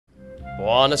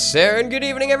Buonasera and good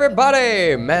evening,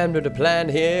 everybody! MannwidaPlann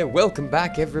here. Welcome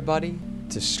back, everybody,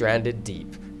 to Stranded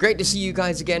Deep. Great to see you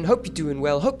guys again. Hope you're doing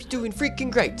well. Hope you're doing freaking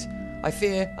great. I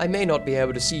fear I may not be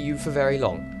able to see you for very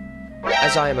long,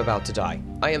 as I am about to die.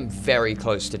 I am very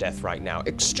close to death right now.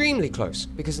 Extremely close,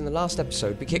 because in the last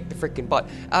episode, we kicked the freaking butt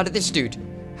out of this dude.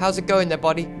 How's it going there,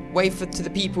 buddy? Wave to the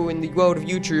people in the world of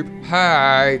YouTube.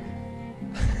 Hi!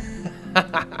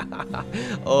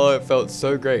 Oh, it felt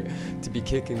so great to be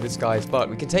kicking this guy's butt.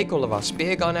 We can take all of our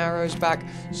spear gun arrows back.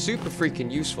 Super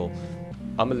freaking useful.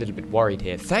 I'm a little bit worried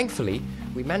here. Thankfully,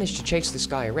 we managed to chase this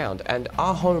guy around, and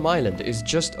our home island is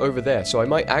just over there, so I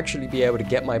might actually be able to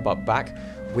get my butt back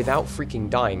without freaking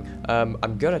dying.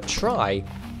 I'm gonna try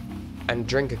and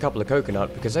drink a couple of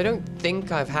coconut, because I don't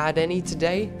think I've had any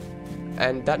today,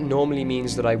 and that normally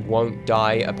means that I won't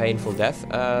die a painful death.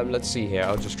 Let's see here.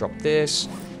 I'll just drop this.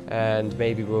 And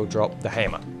maybe we'll drop the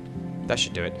hammer. That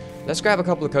should do it. Let's grab a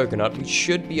couple of coconut. We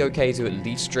should be okay to at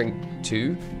least drink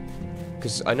 2.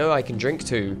 Because I know I can drink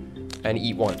 2 and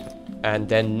eat 1. And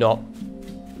then not,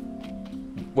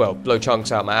 well, blow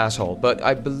chunks out my asshole. But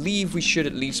I believe we should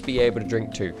at least be able to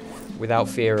drink 2 without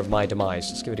fear of my demise.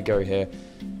 Let's give it a go here.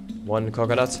 1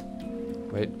 coconut.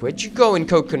 Where'd you go in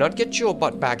coconut? Get your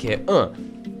butt back here.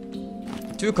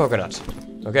 2 coconut.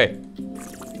 Okay.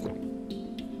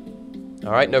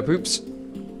 Alright, no poops.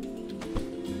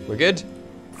 We're good.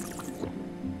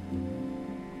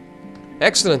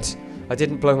 Excellent. I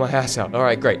didn't blow my ass out.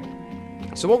 Alright, great.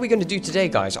 So what we're going to do today,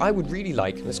 guys, I would really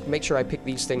like, let's make sure I pick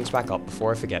these things back up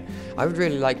before I forget. I would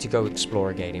really like to go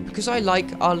explorating, because I like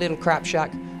our little crap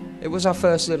shack. It was our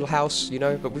first little house, you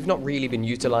know, but we've not really been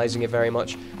utilizing it very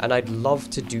much, and I'd love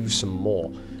to do some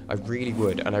more. I really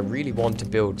would, and I really want to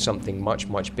build something much,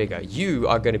 much bigger. You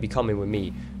are going to be coming with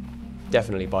me.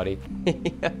 Definitely, buddy.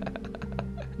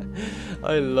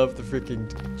 I love the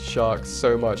freaking sharks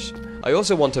so much. I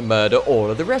also want to murder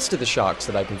all of the rest of the sharks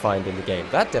that I can find in the game.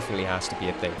 That definitely has to be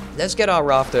a thing. Let's get our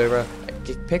raft over,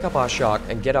 pick up our shark,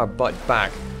 and get our butt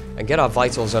back, and get our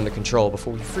vitals under control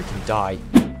before we freaking die.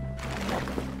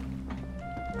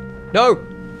 No!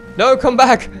 No, come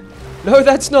back! No,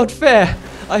 that's not fair!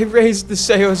 I raised the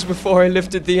sails before I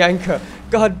lifted the anchor.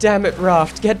 God damn it,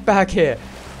 raft, get back here!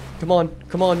 Come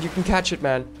on, you can catch it,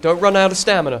 man. Don't run out of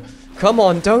stamina. Come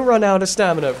on, don't run out of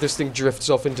stamina. If this thing drifts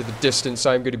off into the distance,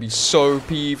 I'm going to be so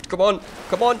peeved. Come on,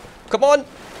 come on, come on.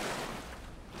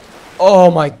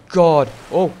 Oh my god.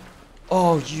 Oh,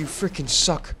 you freaking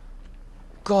suck.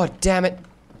 God damn it.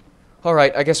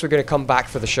 Alright, I guess we're going to come back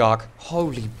for the shark.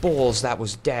 Holy balls, that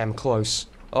was damn close.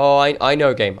 Oh, I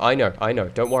know, game. I know.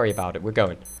 Don't worry about it. We're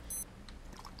going.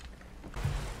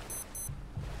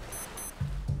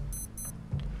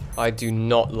 I do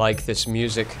not like this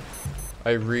music.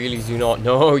 I really do not.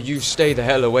 No, you stay the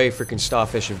hell away, freaking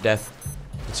starfish of death.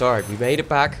 It's alright, we made it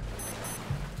back.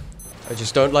 I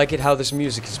just don't like it how this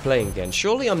music is playing again.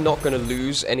 Surely I'm not going to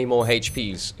lose any more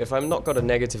HPs. If I'm not got a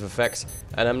negative effect,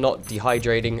 and I'm not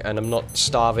dehydrating, and I'm not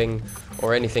starving,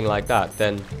 or anything like that,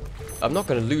 then I'm not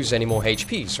going to lose any more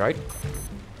HPs, right?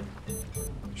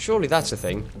 Surely that's a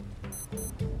thing.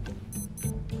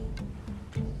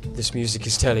 This music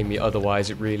is telling me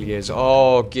otherwise, it really is.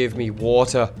 Oh, give me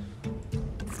water.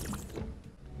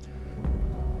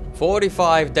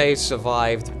 45 days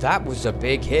survived. That was a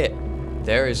big hit.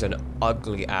 There is an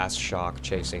ugly ass shark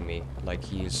chasing me. Like,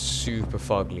 he is super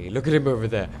fugly. Look at him over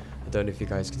there. I don't know if you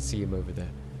guys can see him over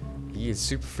there. He is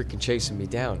super freaking chasing me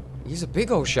down. He's a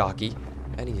big old sharky,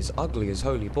 and he is ugly as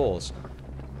holy balls.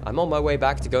 I'm on my way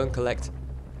back to go and collect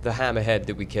the hammerhead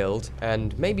that we killed,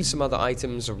 and maybe some other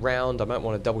items around. I might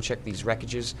want to double check these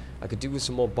wreckages. I could do with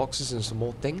some more boxes and some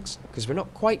more things, because we're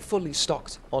not quite fully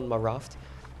stocked on my raft.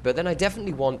 But then I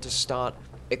definitely want to start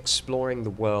exploring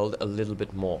the world a little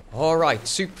bit more. Alright,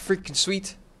 super freaking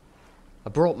sweet. I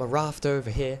brought my raft over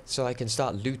here so I can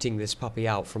start looting this puppy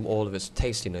out from all of its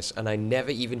tastiness, and I never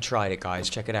even tried it,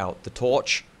 guys. Check it out. The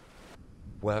torch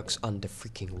works under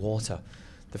freaking water.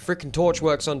 The freaking torch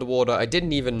works underwater. I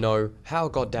didn't even know. How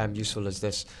goddamn useful is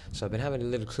this? So I've been having a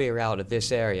little clear out of this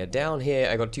area. Down here,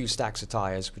 I got 2 stacks of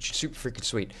tires, which is super freaking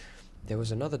sweet. There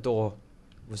was another door.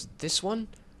 Was it this one?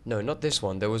 No, not this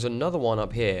one. There was another one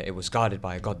up here. It was guarded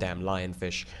by a goddamn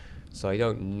lionfish. So I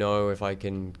don't know if I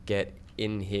can get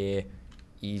in here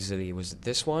easily. Was it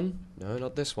this one? No,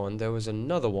 not this one. There was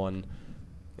another one.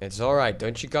 It's alright.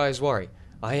 Don't you guys worry.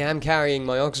 I am carrying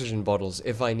my oxygen bottles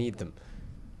if I need them.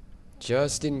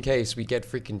 Just in case we get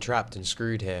freaking trapped and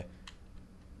screwed here.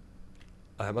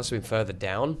 It must have been further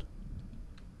down.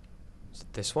 Is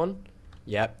it this one?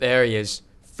 Yep, there he is.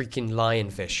 Freaking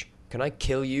lionfish. Can I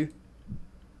kill you?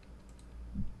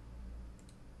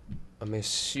 I'm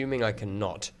assuming I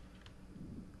cannot.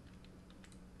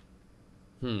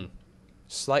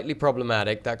 Slightly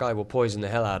problematic. That guy will poison the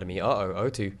hell out of me. Uh-oh,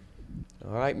 O2.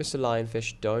 Alright, Mr.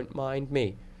 Lionfish, don't mind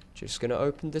me. Just gonna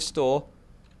open this door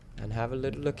and have a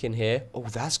little look in here. Oh,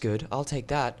 that's good. I'll take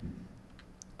that.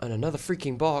 And another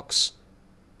freaking box.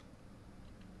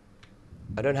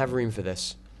 I don't have room for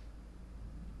this.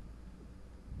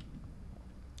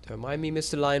 Don't mind me,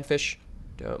 Mr. Lionfish.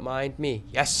 Don't mind me.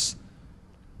 Yes!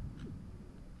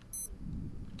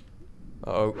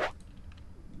 Uh-oh.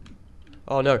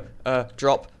 Oh, no.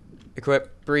 Drop.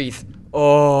 Equip. Breathe.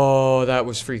 Oh, that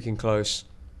was freaking close.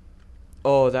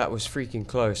 Oh, that was freaking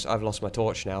close. I've lost my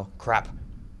torch now. Crap.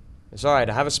 It's alright,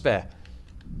 I have a spare.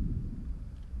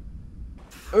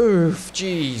 Oof,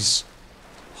 jeez.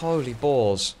 Holy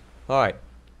balls. Alright.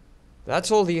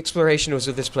 That's all the explorationals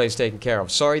of this place taken care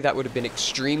of. Sorry, that would have been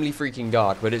extremely freaking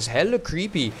dark, but it's hella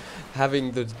creepy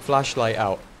having the flashlight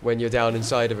out when you're down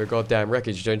inside of a goddamn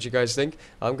wreckage, don't you guys think?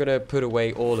 I'm gonna put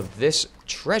away all of this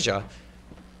treasure.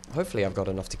 Hopefully I've got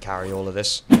enough to carry all of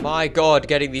this. My god,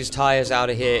 getting these tires out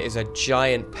of here is a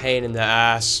giant pain in the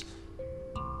ass.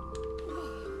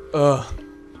 Ugh.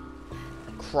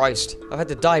 Christ. I've had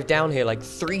to dive down here like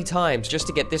 3 times just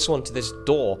to get this one to this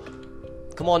door.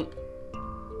 Come on.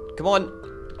 Come on.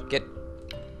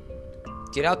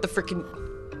 Get out the freaking...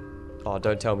 Oh,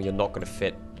 don't tell me you're not gonna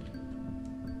fit.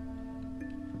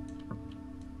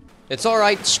 It's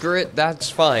alright, screw it, that's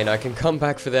fine. I can come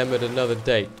back for them at another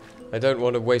date. I don't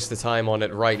want to waste the time on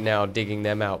it right now digging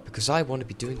them out, because I want to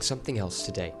be doing something else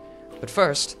today. But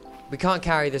first, we can't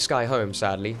carry this guy home,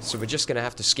 sadly, so we're just gonna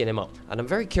have to skin him up. And I'm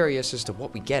very curious as to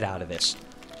what we get out of this.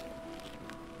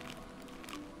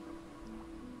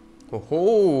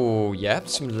 Oh, yep,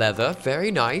 some leather.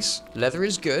 Very nice. Leather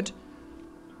is good.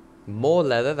 More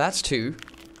leather, that's 2.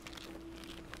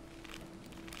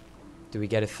 Do we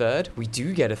get a 3rd? We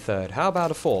do get a 3rd. How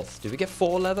about a 4th? Do we get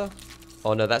 4 leather?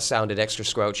 Oh no, that sounded extra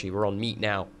squelchy. We're on meat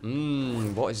now.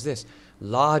 What is this?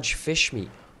 Large fish meat.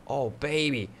 Oh,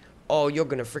 baby. Oh, you're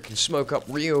gonna freaking smoke up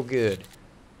real good.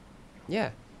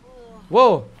 Yeah.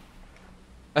 Whoa!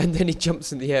 And then he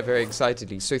jumps in the air very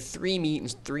excitedly. So 3 meat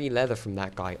and 3 leather from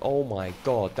that guy. Oh my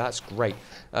god, that's great.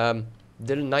 Little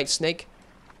night snake.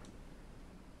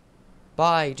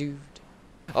 Bye, dude.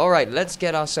 Alright, let's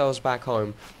get ourselves back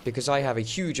home, because I have a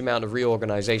huge amount of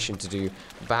reorganization to do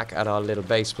back at our little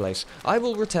base place. I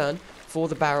will return for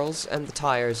the barrels and the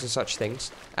tires and such things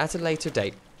at a later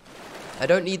date. I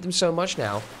don't need them so much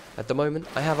now. At the moment,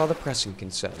 I have other pressing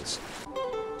concerns.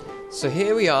 So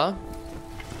here we are,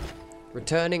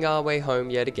 returning our way home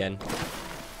yet again.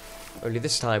 Only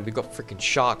this time we've got freaking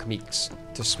shark meats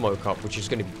to smoke up, which is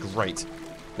going to be great.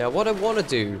 Now what I want to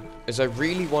do is I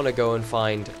really want to go and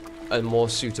find a more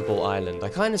suitable island. I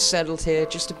kind of settled here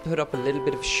just to put up a little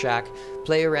bit of a shack,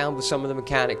 play around with some of the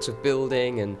mechanics of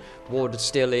building and water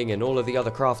distilling and all of the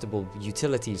other craftable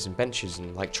utilities and benches,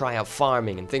 and like try out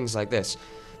farming and things like this.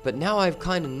 But now I've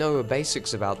kind of know the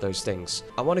basics about those things.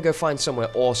 I want to go find somewhere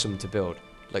awesome to build.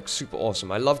 Like super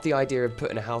awesome. I love the idea of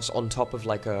putting a house on top of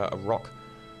like a rock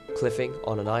cliffing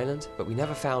on an island, but we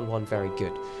never found one very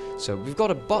good. So we've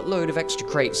got a buttload of extra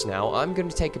crates now. I'm going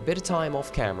to take a bit of time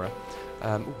off camera.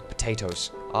 Ooh,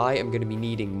 potatoes. I am going to be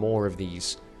needing more of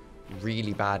these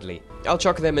really badly. I'll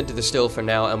chuck them into the still for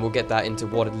now, and we'll get that into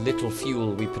what little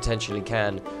fuel we potentially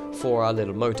can for our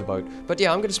little motorboat. But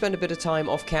yeah, I'm going to spend a bit of time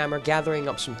off camera gathering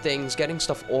up some things, getting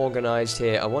stuff organized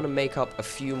here. I want to make up a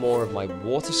few more of my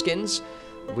water skins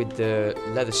with the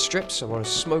leather strips. I want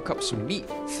to smoke up some meat,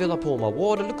 fill up all my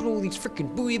water. Look at all these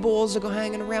freaking buoy balls that go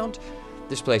hanging around.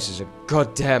 This place is a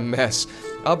goddamn mess.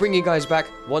 I'll bring you guys back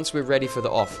once we're ready for the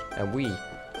off, and we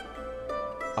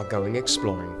are going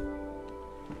exploring.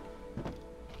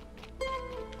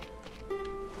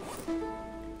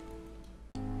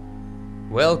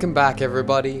 Welcome back,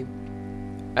 everybody.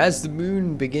 As the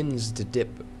moon begins to dip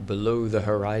below the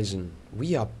horizon,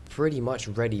 we are pretty much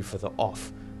ready for the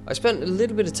off. I spent a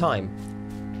little bit of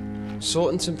time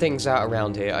sorting some things out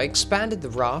around here. I expanded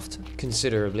the raft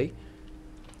considerably.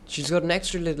 She's got an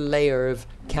extra little layer of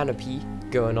canopy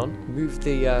going on. Moved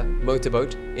the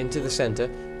motorboat into the center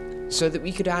so that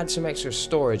we could add some extra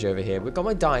storage over here. We've got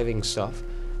my diving stuff,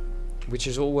 which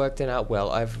has all worked out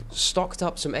well. I've stocked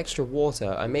up some extra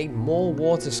water. I made more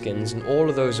water skins, and all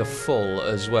of those are full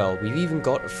as well. We've even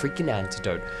got a freaking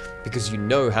antidote, because you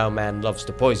know how man loves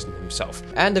to poison himself.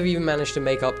 And I've even managed to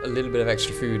make up a little bit of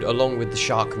extra food along with the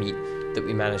shark meat that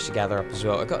we managed to gather up as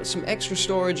well. I got some extra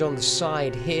storage on the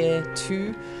side here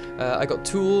too. I got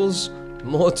tools,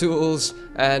 more tools,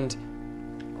 and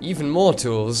even more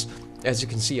tools. As you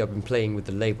can see, I've been playing with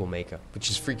the label maker,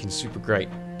 which is freaking super great.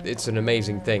 it's an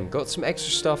amazing thing. Got some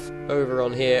extra stuff over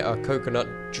on here, our coconut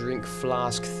drink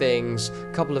flask things,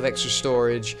 a couple of extra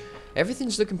storage.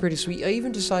 Everything's looking pretty sweet. I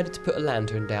even decided to put a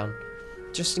lantern down,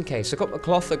 just in case. I got my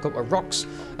cloth, I got my rocks.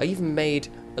 I even made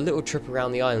a little trip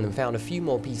around the island and found a few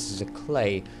more pieces of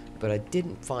clay, but I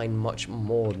didn't find much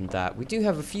more than that. We do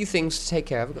have a few things to take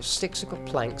care of. I've got sticks, I've got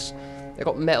planks, I've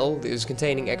got metal that is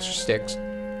containing extra sticks,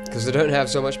 because I don't have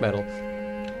so much metal.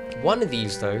 One of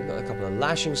these, though, got a couple of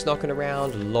lashings knocking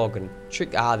around, a log and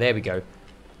trick. Ah, there we go.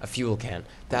 A fuel can.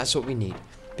 That's what we need.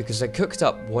 Because I cooked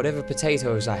up whatever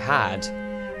potatoes I had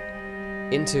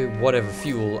into whatever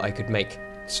fuel I could make.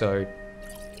 So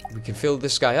we can fill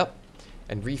this guy up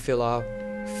and refill our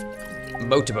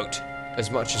motorboat as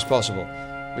much as possible,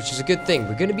 which is a good thing.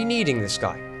 We're going to be needing this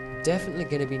guy. Definitely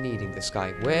going to be needing this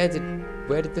guy. Where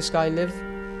did this guy live?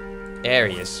 There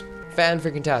he is.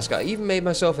 Fan-freaking-tastic. I even made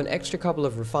myself an extra couple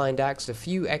of refined axe, a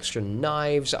few extra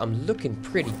knives. I'm looking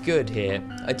pretty good here.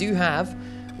 I do have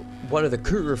one of the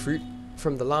kura fruit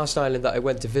from the last island that I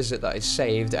went to visit that I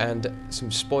saved, and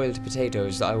some spoiled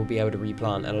potatoes that I will be able to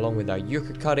replant, and along with our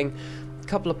yucca cutting, a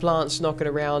couple of plants knocking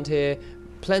around here,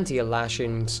 plenty of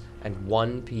lashings, and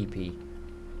 1 PP.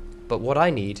 But what I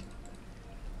need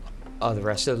are the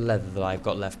rest of the leather that I've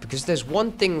got left, because there's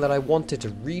one thing that I wanted to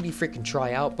really freaking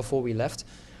try out before we left.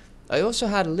 I also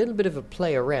had a little bit of a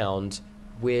play around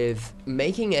with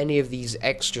making any of these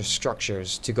extra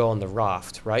structures to go on the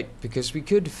raft, right? Because we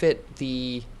could fit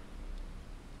the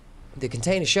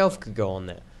container shelf could go on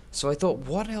there. So I thought,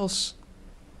 what else,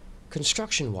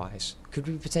 construction-wise, could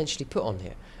we potentially put on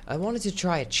here? I wanted to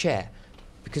try a chair,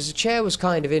 because a chair was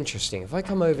kind of interesting. If I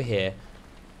come over here,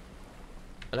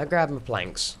 and I grab my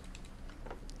planks,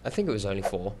 I think it was only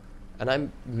 4, and I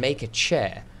make a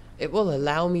chair, it will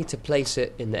allow me to place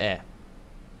it in the air.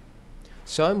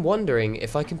 So I'm wondering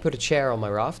if I can put a chair on my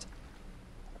raft.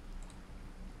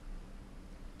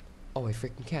 Oh, I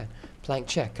freaking can. Plank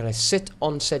chair. Can I sit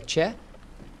on said chair?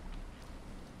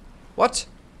 What?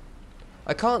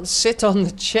 I can't sit on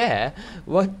the chair?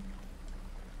 What?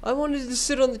 I wanted to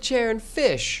sit on the chair and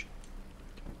fish.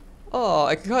 Oh,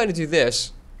 I can kind of do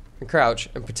this and crouch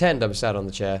and pretend I'm sat on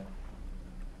the chair.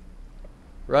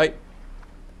 Right?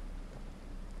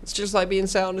 It's just like being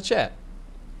sat on a chair.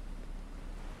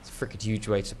 It's a freaking huge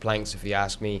waste of planks, if you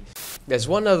ask me. There's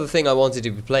one other thing I wanted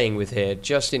to be playing with here,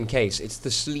 just in case. It's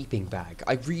the sleeping bag.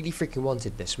 I really freaking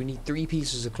wanted this. We need 3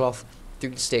 pieces of cloth,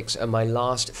 3 sticks, and my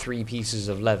last 3 pieces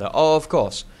of leather. Oh, of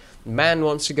course. Man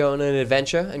wants to go on an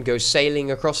adventure and go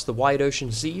sailing across the wide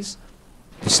ocean seas.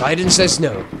 Poseidon says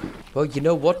no. Well, you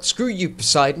know what? Screw you,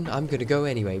 Poseidon. I'm gonna go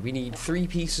anyway. We need 3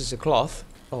 pieces of cloth.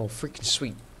 Oh, freaking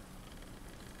sweet.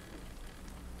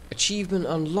 Achievement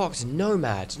unlocked,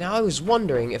 Nomad. Now I was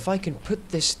wondering if I can put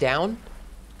this down.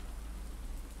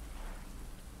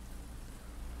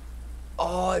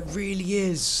 Oh, it really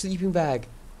is. Sleeping bag.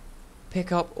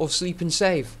 Pick up or sleep and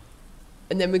save.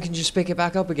 And then we can just pick it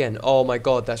back up again. Oh my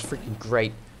god, that's freaking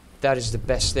great. That is the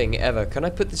best thing ever. Can I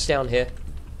put this down here?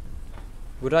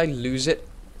 Would I lose it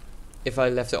if I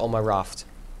left it on my raft?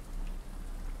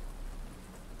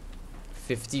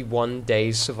 51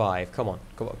 days survive. Come on,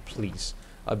 please.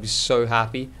 I'd be so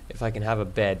happy if I can have a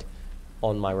bed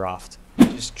on my raft.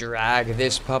 Just drag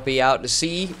this puppy out to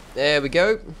sea. There we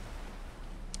go.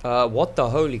 What the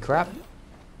holy crap?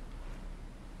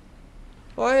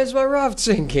 Why is my raft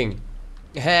sinking?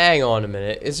 Hang on a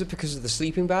minute. Is it because of the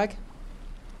sleeping bag?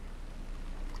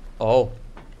 Oh.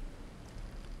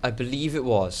 I believe it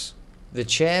was. The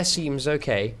chair seems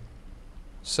okay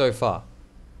so far.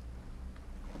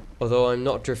 Although I'm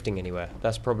not drifting anywhere.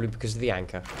 That's probably because of the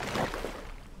anchor.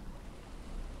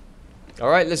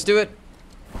 Alright, let's do it.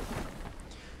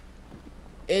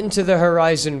 Into the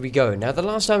horizon we go. Now, the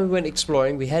last time we went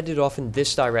exploring, we headed off in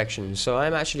this direction. So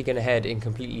I'm actually going to head in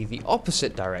completely the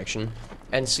opposite direction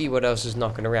and see what else is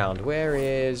knocking around. Where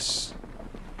is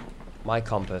my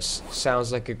compass?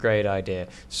 Sounds like a great idea.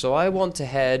 So I want to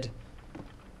head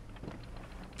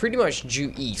pretty much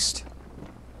due east.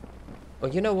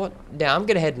 Well, you know what? Now I'm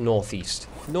going to head northeast.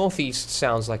 Northeast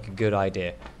sounds like a good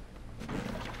idea.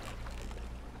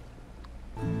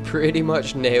 Pretty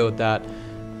much nailed that.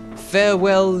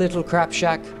 Farewell, little crap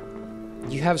shack.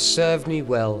 You have served me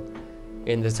well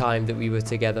in the time that we were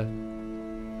together.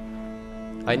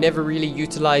 I never really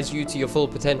utilized you to your full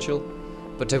potential,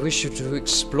 but I wish you to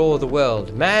explore the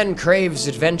world. Man craves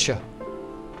adventure.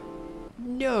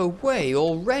 No way,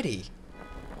 already?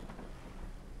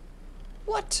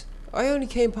 What? I only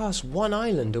came past 1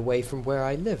 island away from where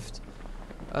I lived.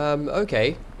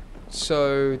 Okay.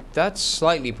 So, that's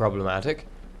slightly problematic.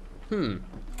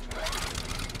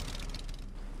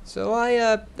 So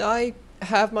I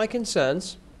have my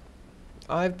concerns.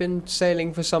 I've been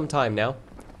sailing for some time now.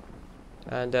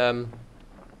 And,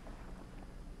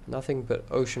 nothing but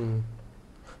ocean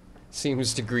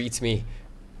seems to greet me.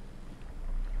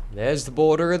 There's the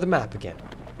border of the map again.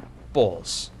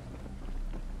 Balls.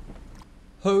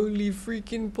 Holy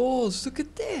freaking balls, look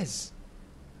at this!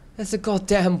 There's a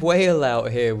goddamn whale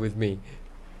out here with me.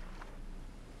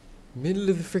 Middle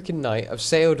of the freaking night, I've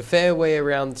sailed a fair way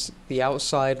around the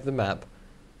outside of the map.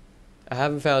 I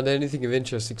haven't found anything of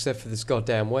interest except for this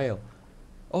goddamn whale.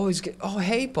 Oh, oh,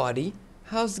 hey buddy,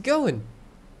 how's it going?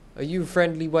 Are you a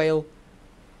friendly whale?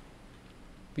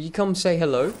 Will you come say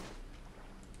hello?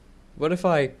 What if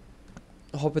I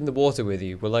hop in the water with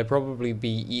you? Will I probably be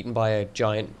eaten by a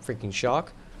giant freaking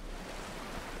shark?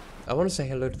 I want to say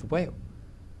hello to the whale.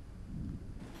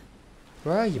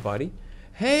 Where are you, buddy?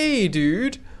 Hey,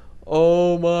 dude!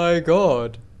 Oh my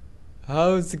god.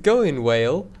 How's it going,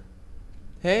 whale?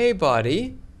 Hey,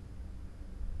 buddy.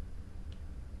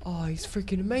 Oh, he's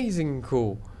freaking amazing and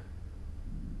cool.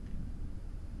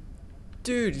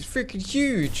 Dude, he's freaking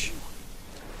huge.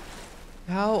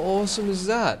 How awesome is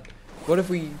that? What if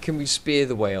can we spear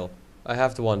the whale? I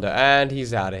have to wonder. And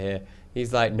he's out of here.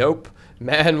 He's like, nope.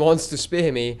 Man wants to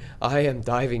spear me. I am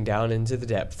diving down into the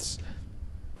depths.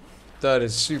 That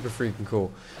is super freaking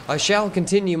cool. I shall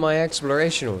continue my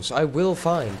explorationals. I will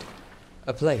find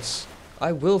a place.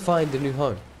 I will find a new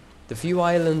home. The few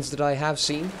islands that I have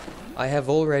seen, I have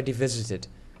already visited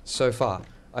so far.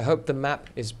 I hope the map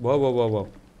is... Whoa, whoa, whoa, whoa.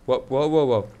 Whoa, whoa, whoa,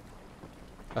 whoa.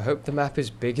 I hope the map is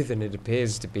bigger than it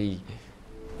appears to be.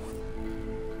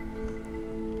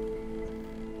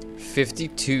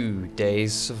 52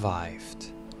 days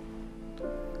survived.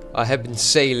 I have been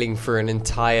sailing for an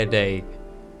entire day.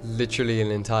 Literally an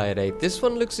entire day. This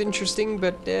one looks interesting,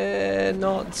 but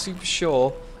not super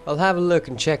sure. I'll have a look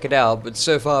and check it out, but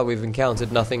so far we've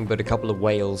encountered nothing but a couple of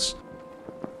whales.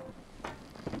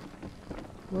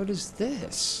 What is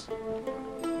this?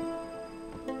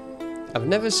 I've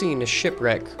never seen a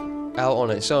shipwreck out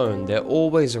on its own. They're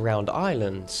always around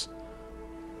islands.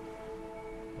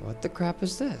 What the crap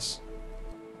is this?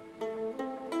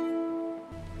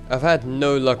 I've had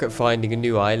no luck at finding a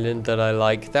new island that I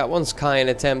like. That one's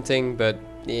kinda tempting, but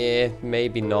yeah,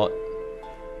 maybe not.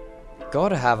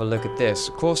 Gotta have a look at this.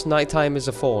 Of course, nighttime is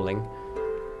a-falling.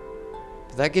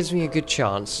 But that gives me a good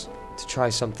chance to try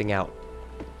something out.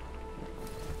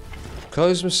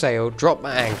 Close my sail, drop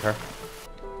my anchor,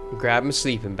 and grab my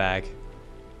sleeping bag.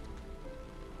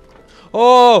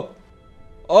 Oh!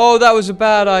 Oh, that was a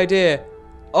bad idea.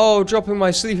 Oh, dropping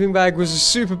my sleeping bag was a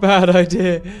super bad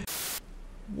idea.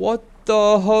 What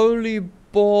the holy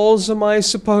balls am I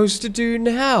supposed to do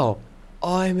now?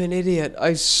 I'm an idiot.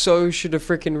 I so should have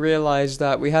freaking realized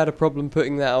that. We had a problem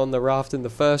putting that on the raft in the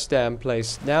first damn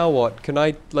place. Now what? Can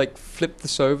I, like, flip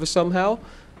this over somehow?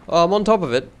 Oh, I'm on top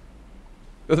of it.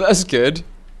 That's good.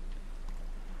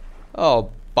 Oh,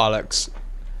 bollocks.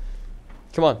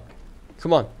 Come on.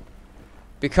 Come on.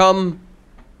 Become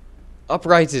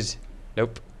uprighted.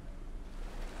 Nope.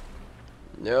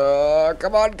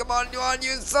 Come on, come on, come on,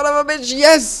 you son of a bitch.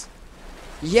 Yes!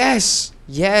 Yes!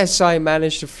 Yes, I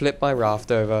managed to flip my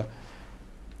raft over.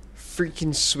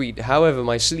 Freaking sweet. However,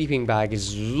 my sleeping bag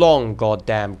is long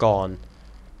goddamn gone.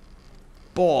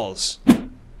 Balls.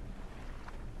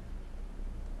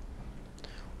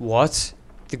 What?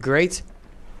 The Great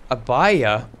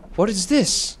Abaya? What is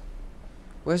this?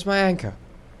 Where's my anchor?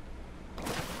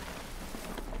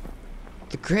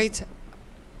 The Great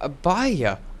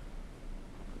Abaya?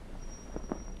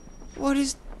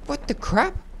 What the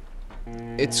crap?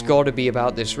 It's gotta be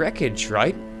about this wreckage,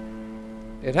 right?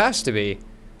 It has to be.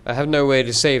 I have no way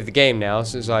to save the game now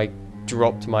since I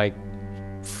dropped my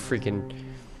freaking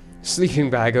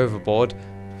sleeping bag overboard.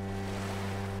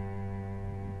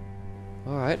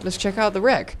 Alright, let's check out the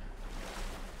wreck.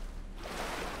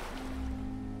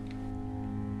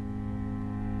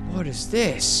 What is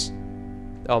this?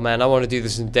 Oh man, I want to do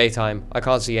this in the daytime. I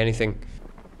can't see anything.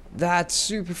 That's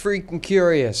super freaking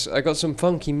curious. I got some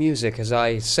funky music as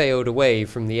I sailed away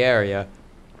from the area.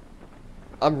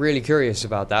 I'm really curious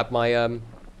about that. My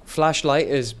flashlight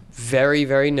is very,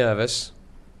 very nervous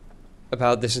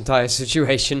about this entire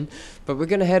situation. But we're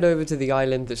going to head over to the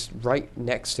island that's right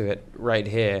next to it, right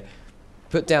here.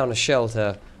 Put down a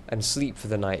shelter and sleep for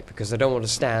the night because I don't want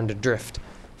to stand adrift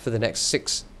for the next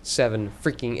 6, 7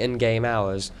 freaking in-game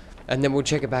hours. And then we'll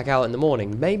check it back out in the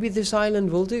morning. Maybe this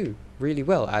island will do really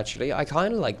well, actually. I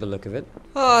kind of like the look of it.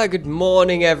 Hi, good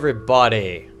morning,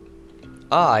 everybody.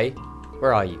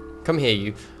 Where are you? Come here,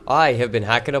 you. I have been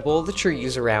hacking up all the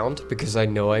trees around because I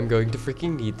know I'm going to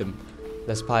freaking need them.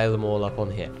 Let's pile them all up on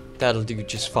here. That'll do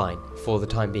just fine for the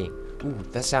time being. Ooh,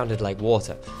 that sounded like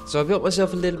water. So I built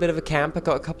myself a little bit of a camp. I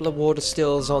got a couple of water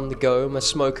stills on the go, my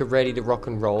smoker ready to rock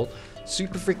and roll.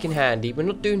 Super freaking handy. We're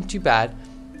not doing too bad.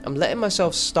 I'm letting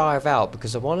myself starve out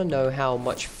because I want to know how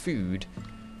much food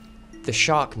the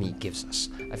shark meat gives us.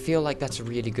 I feel like that's a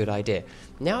really good idea.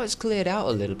 Now it's cleared out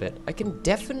a little bit. I can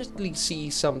definitely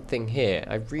see something here.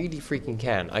 I really freaking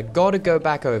can. I gotta go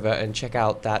back over and check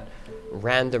out that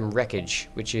random wreckage,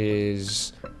 which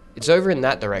is... It's over in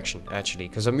that direction, actually,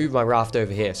 because I moved my raft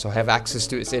over here, so I have access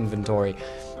to its inventory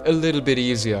a little bit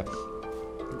easier.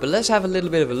 But let's have a little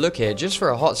bit of a look here, just for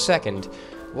a hot second.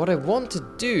 What I want to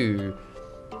do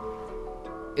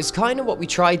is kind of what we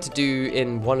tried to do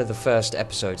in one of the first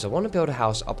episodes. I want to build a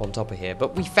house up on top of here,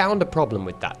 but we found a problem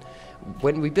with that.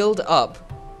 When we build up,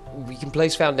 we can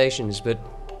place foundations, but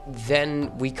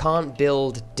then we can't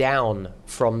build down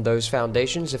from those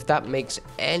foundations, if that makes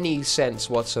any sense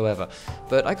whatsoever.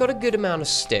 But I got a good amount of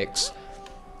sticks,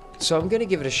 so I'm going to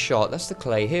give it a shot. That's the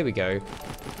clay. Here we go.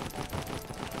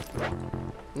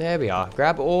 There we are.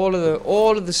 Grab all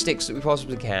of the sticks that we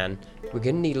possibly can. We're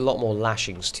going to need a lot more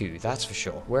lashings too, that's for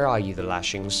sure. Where are you, the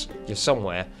lashings? You're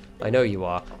somewhere. I know you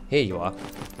are. Here you are.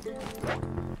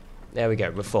 There we go,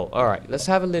 we're full. Alright, let's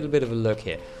have a little bit of a look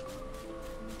here.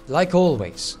 Like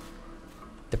always,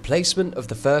 the placement of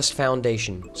the first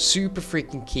foundation, super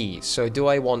freaking key. So do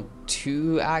I want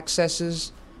 2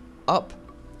 accesses up,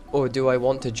 or do I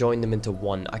want to join them into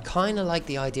one? I kind of like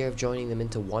the idea of joining them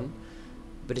into one,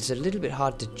 but it's a little bit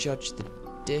hard to judge the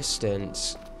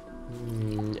distance.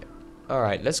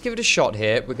 Alright, let's give it a shot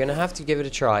here. We're going to have to give it a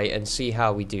try and see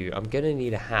how we do. I'm going to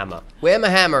need a hammer. Where my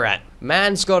hammer at?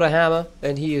 Man's got a hammer,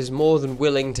 and he is more than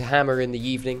willing to hammer in the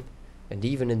evening, and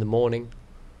even in the morning,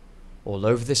 all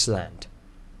over this land.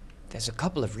 There's a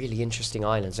couple of really interesting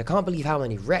islands. I can't believe how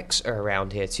many wrecks are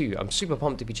around here too. I'm super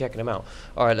pumped to be checking them out.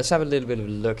 Alright, let's have a little bit of a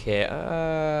look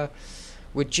here.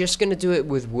 We're just going to do it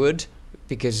with wood,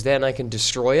 because then I can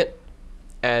destroy it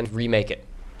and remake it.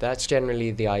 That's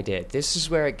generally the idea. This is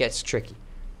where it gets tricky.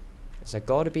 Because I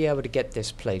got to be able to get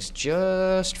this place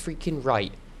just freaking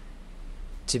right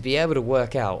to be able to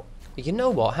work out. You know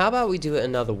what? How about we do it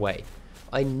another way?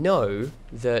 I know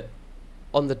that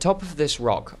on the top of this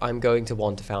rock, I'm going to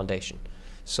want a foundation.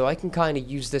 So I can kind of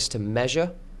use this to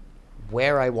measure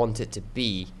where I want it to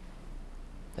be.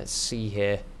 Let's see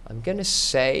here. I'm going to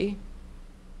say,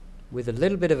 with a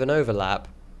little bit of an overlap,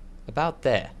 about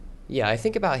there. Yeah, I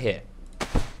think about here.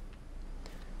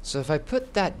 So if I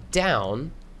put that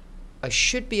down, I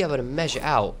should be able to measure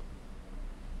out.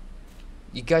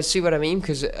 You guys see what I mean?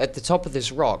 Because at the top of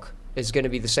this rock is going to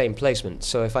be the same placement.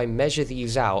 So if I measure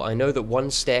these out, I know that one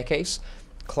staircase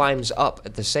climbs up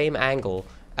at the same angle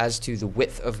as to the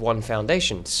width of one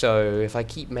foundation. So if I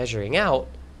keep measuring out,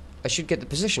 I should get the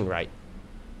position right.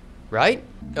 Right?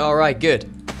 Alright, good.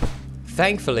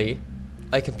 Thankfully,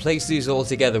 I can place these all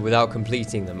together without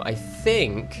completing them. I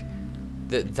think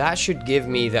that should give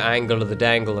me the angle of the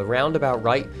dangle around about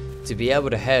right to be able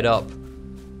to head up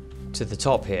to the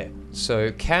top here.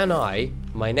 So can I,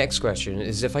 my next question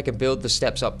is if I can build the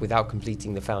steps up without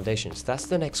completing the foundations. That's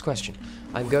the next question.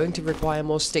 I'm going to require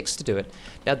more sticks to do it.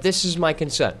 Now this is my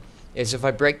concern, is if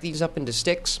I break these up into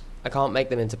sticks, I can't make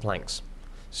them into planks.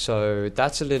 So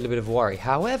that's a little bit of a worry.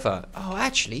 However,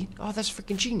 that's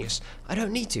freaking genius. I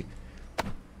don't need to.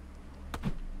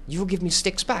 You'll give me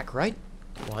sticks back, right?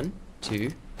 1,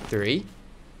 2, 3.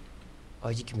 Oh,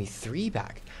 you give me 3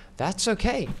 back. That's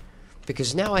okay.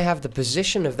 Because now I have the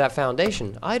position of that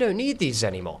foundation. I don't need these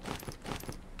anymore.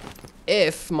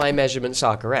 If my measurements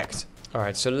are correct.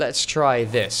 Alright, so let's try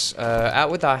this. Out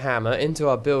with our hammer, into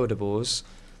our buildables,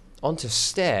 onto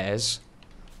stairs.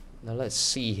 Now let's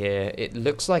see here. It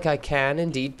looks like I can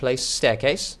indeed place a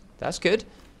staircase. That's good.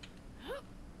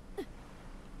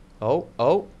 Oh,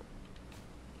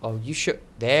 you should...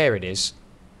 There it is.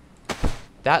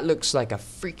 That looks like a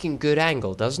freaking good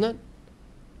angle, doesn't it?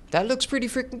 That looks pretty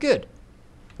freaking good.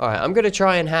 Alright, I'm going to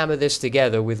try and hammer this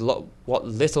together with what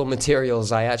little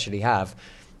materials I actually have.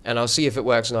 And I'll see if it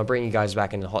works, and I'll bring you guys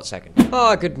back in a hot second.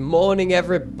 Good morning,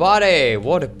 everybody.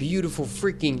 What a beautiful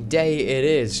freaking day it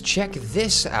is. Check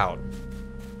this out.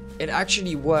 It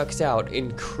actually worked out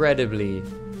incredibly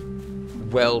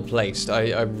well placed.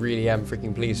 I really am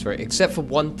freaking pleased for it. Except for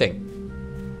one thing.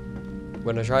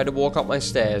 When I try to walk up my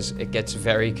stairs, it gets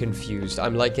very confused.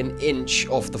 I'm like an inch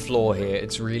off the floor here.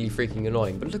 It's really freaking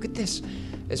annoying. But look at this.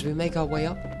 As we make our way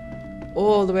up,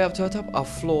 all the way up to our top, our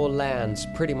floor lands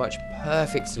pretty much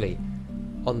perfectly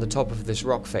on the top of this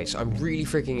rock face. I'm really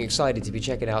freaking excited to be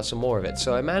checking out some more of it.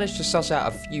 So I managed to suss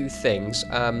out a few things.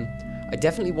 I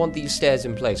definitely want these stairs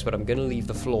in place, but I'm going to leave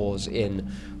the floors in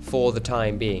for the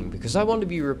time being, because I want to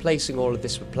be replacing all of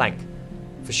this with plank.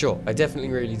 For sure, I definitely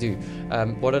really do.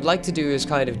 What I'd like to do is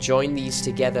kind of join these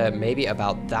together maybe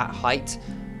about that height.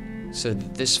 So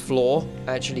this floor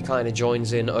actually kind of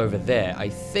joins in over there. I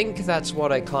think that's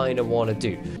what I kind of want to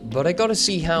do. But I gotta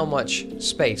see how much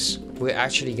space we're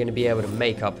actually going to be able to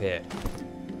make up here.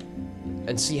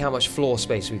 And see how much floor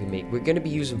space we can make. We're going to be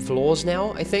using floors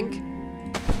now, I think.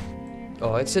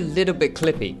 Oh, it's a little bit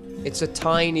clippy. It's a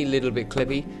tiny little bit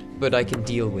clippy, but I can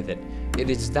deal with it. It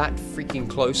is that freaking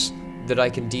close that I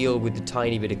can deal with the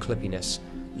tiny bit of clippiness.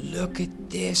 Look at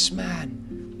this,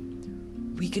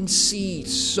 man. We can see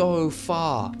so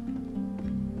far.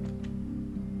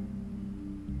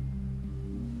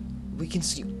 We can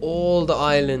see all the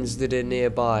islands that are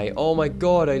nearby. Oh my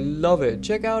god, I love it.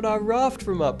 Check out our raft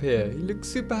from up here. He looks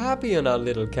super happy in our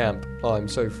little camp. Oh, I'm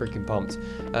so freaking pumped.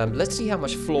 Let's see how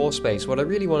much floor space. What I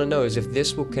really want to know is if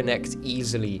this will connect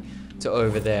easily to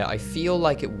over there. I feel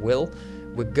like it will.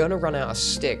 We're gonna run out of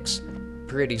sticks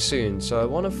pretty soon, so I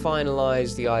want to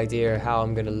finalize the idea of how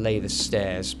I'm gonna lay the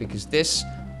stairs, because this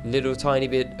little tiny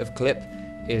bit of clip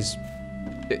is...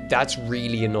 that's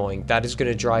really annoying. That is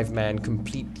gonna drive man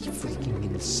completely freaking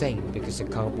insane because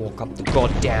it can't walk up the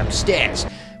goddamn stairs.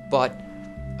 But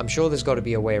I'm sure there's got to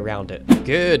be a way around it.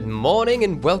 Good morning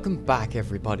and welcome back,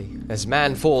 everybody. As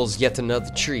man falls yet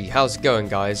another tree. How's it going,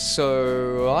 guys?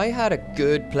 So I had a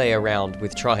good play around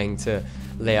with trying to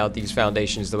lay out these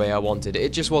foundations the way I wanted.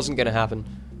 It just wasn't gonna happen.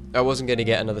 I wasn't gonna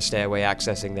get another stairway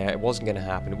accessing there. It wasn't gonna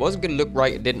happen. It wasn't gonna look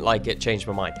right. I didn't like it. Changed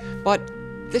my mind. But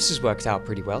this has worked out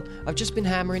pretty well. I've just been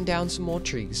hammering down some more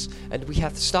trees, and we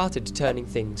have started turning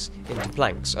things into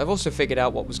planks. I've also figured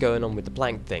out what was going on with the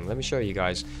plank thing. Let me show you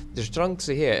guys. The trunks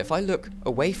are here. If I look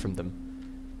away from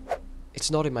them,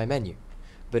 it's not in my menu.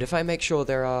 But if I make sure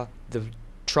there are the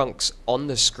trunks on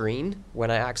the screen when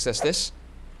I access this,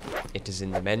 it is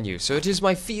in the menu. So it is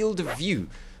my field of view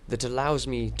that allows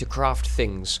me to craft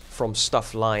things from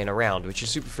stuff lying around, which is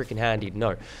super freaking handy to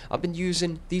know. I've been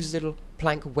using these little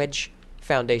plank wedge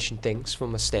foundation things for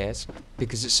my stairs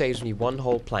because it saves me one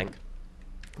whole plank,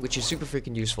 which is super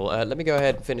freaking useful. Let me go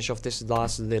ahead and finish off this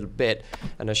last little bit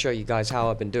and I'll show you guys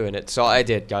how I've been doing it. So I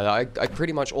did, guys. I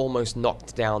pretty much almost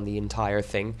knocked down the entire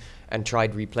thing and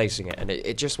tried replacing it, and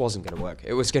it just wasn't going to work.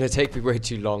 It was going to take me way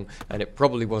too long, and it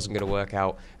probably wasn't going to work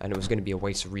out, and it was going to be a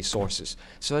waste of resources.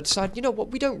 So I decided, you know what,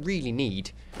 we don't really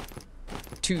need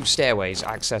 2 stairways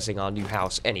accessing our new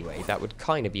house anyway. That would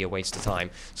kind of be a waste of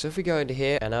time. So if we go into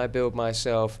here and I build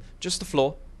myself just the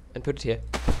floor and put it here,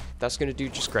 that's going to do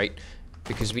just great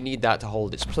because we need that to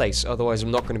hold its place. Otherwise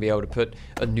I'm not going to be able to put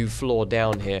a new floor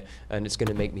down here, and it's going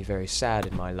to make me very sad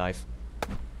in my life.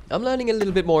 I'm learning a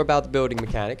little bit more about the building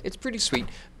mechanic. It's pretty sweet,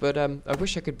 but I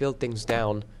wish I could build things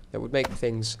down. That would make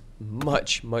things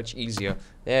much, much easier.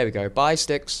 There we go. Bye,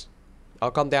 sticks.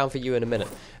 I'll come down for you in a minute.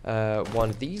 One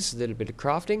of these, a little bit of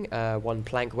crafting, one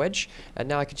plank wedge, and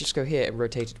now I can just go here and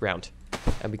rotate it around,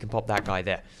 and we can pop that guy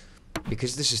there.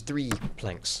 Because this is 3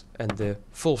 planks, and the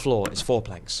full floor is 4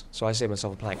 planks. So I saved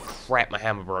myself a plank. Crap, my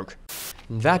hammer broke.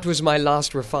 That was my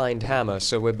last refined hammer,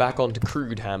 so we're back onto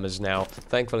crude hammers now.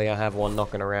 Thankfully I have one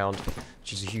knocking around,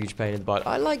 which is a huge pain in the butt.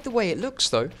 I like the way it looks,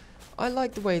 though. I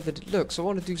like the way that it looks. I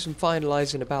want to do some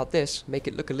finalizing about this, make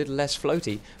it look a little less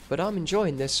floaty, but I'm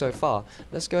enjoying this so far.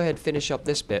 Let's go ahead and finish up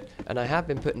this bit, and I have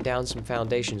been putting down some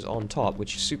foundations on top,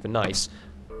 which is super nice.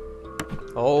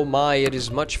 Oh my, it is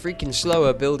much freaking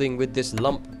slower building with this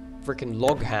lump freaking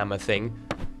log hammer thing.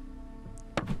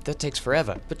 That takes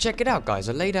forever. But check it out, guys.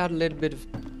 I laid out a little bit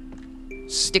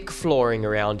of stick flooring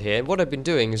around here. What I've been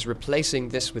doing is replacing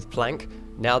this with plank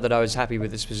now that I was happy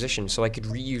with this position, so I could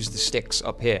reuse the sticks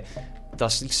up here,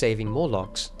 thusly saving more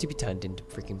logs to be turned into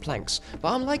freaking planks.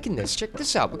 But I'm liking this. Check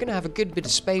this out. We're going to have a good bit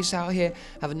of space out here,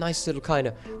 have a nice little kind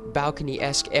of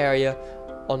balcony-esque area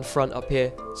on front up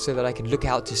here so that I can look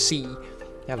out to sea.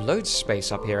 I have loads of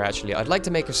space up here, actually. I'd like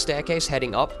to make a staircase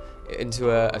heading up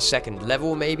into a second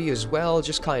level maybe as well,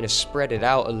 just kind of spread it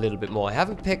out a little bit more. I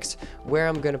haven't picked where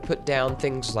I'm going to put down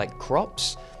things like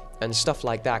crops and stuff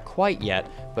like that quite yet,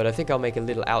 but I think I'll make a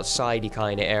little outsidey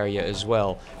kind of area as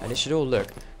well, and it should all look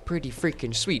pretty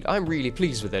freaking sweet. I'm really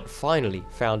pleased with it. Finally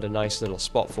found a nice little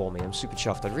spot for me. I'm super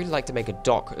chuffed. I'd really like to make a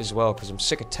dock as well, because I'm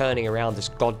sick of turning around this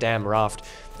goddamn raft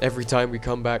every time we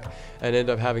come back and end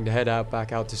up having to head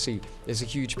back out to sea. It's a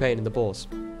huge pain in the balls.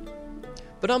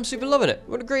 But I'm super loving it.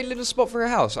 What a great little spot for a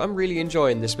house. I'm really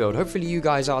enjoying this build. Hopefully you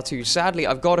guys are too. Sadly,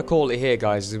 I've got to call it here,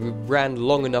 guys. We ran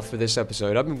long enough for this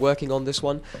episode. I've been working on this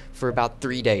one for about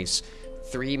 3 days.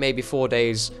 3, maybe 4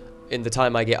 days in the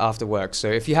time I get after work. So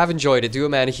if you have enjoyed it, do a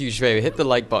man a huge favor. Hit the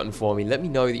like button for me. Let me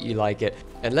know that you like it.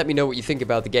 And let me know what you think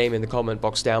about the game in the comment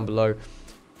box down below.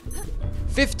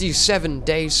 57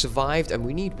 days survived, and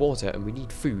we need water and we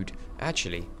need food.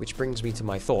 Actually, which brings me to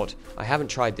my thought. I haven't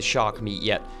tried the shark meat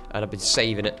yet, and I've been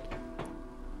saving it.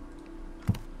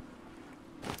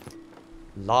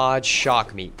 Large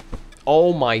shark meat.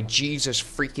 Oh my Jesus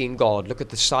freaking God. Look at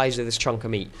the size of this chunk of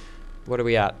meat. What are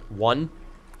we at? 1?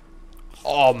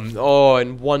 Oh,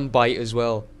 and 1 bite as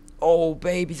well. Oh,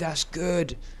 baby, that's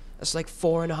good. That's like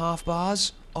 4.5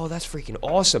 bars. Oh, that's freaking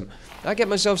awesome. I'll get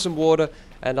myself some water,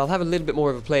 and I'll have a little bit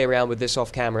more of a play around with this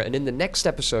off camera. And in the next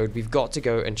episode, we've got to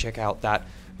go and check out that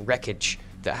wreckage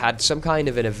that had some kind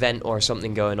of an event or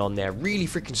something going on there. Really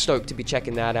freaking stoked to be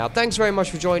checking that out. Thanks very much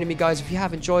for joining me, guys. If you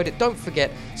have enjoyed it, don't forget,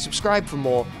 subscribe for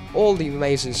more. All the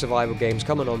amazing survival games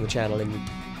coming on the channel in the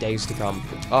days to come.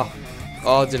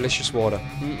 Oh, delicious water.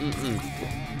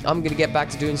 I'm gonna get back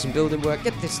to doing some building work,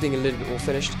 get this thing a little bit more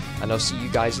finished, and I'll see you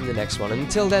guys in the next one.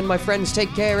 Until then, my friends,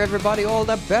 take care, everybody, all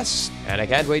the best, and I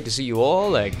can't wait to see you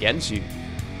all again soon.